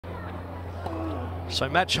So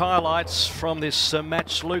match highlights from this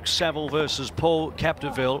match, Luke Saville versus Paul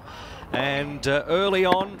Capdeville. And early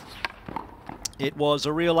on, it was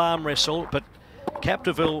a real arm wrestle, but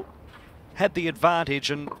Capdeville had the advantage,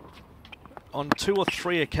 and on 2 or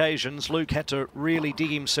 3 occasions, Luke had to really dig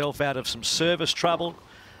himself out of some service trouble.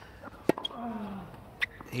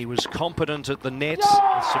 He was competent at the net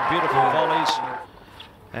with some beautiful volleys,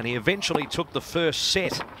 and he eventually took the first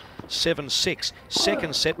set, 7-6.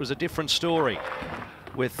 Second set was a different story,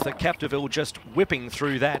 with Capdeville just whipping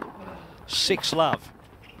through that 6-love.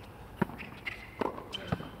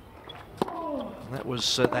 That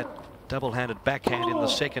was that double-handed backhand in the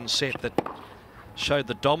second set that showed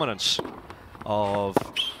the dominance of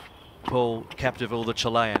Paul Capdeville, the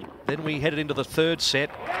Chilean. Then we headed into the third set,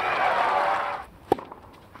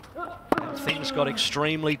 and things got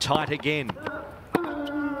extremely tight again.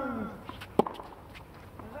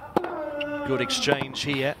 Good exchange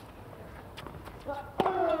here.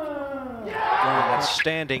 That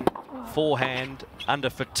standing forehand under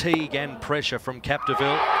fatigue and pressure from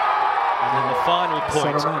Capdeville. And then the final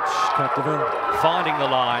point, finding the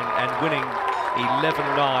line and winning 11-9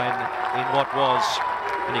 in what was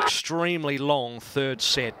an extremely long third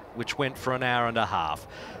set, which went for an hour and a half.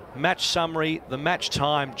 Match summary, the match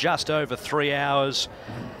time just over 3 hours,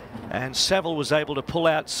 and Saville was able to pull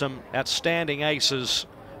out some outstanding aces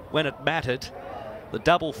when it mattered. The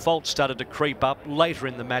double fault started to creep up later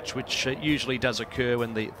in the match, which usually does occur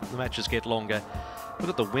when the matches get longer. Look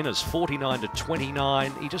at the winners,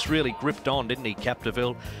 49-29. He just really gripped on, didn't he,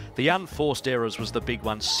 Capdeville? The unforced errors was the big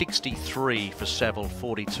one, 63 for Saville,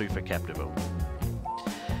 42 for Capdeville.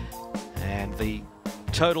 And the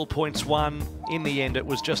total points won, in the end, it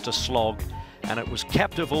was just a slog, and it was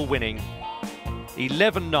Capdeville winning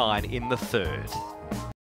 11-9 in the third.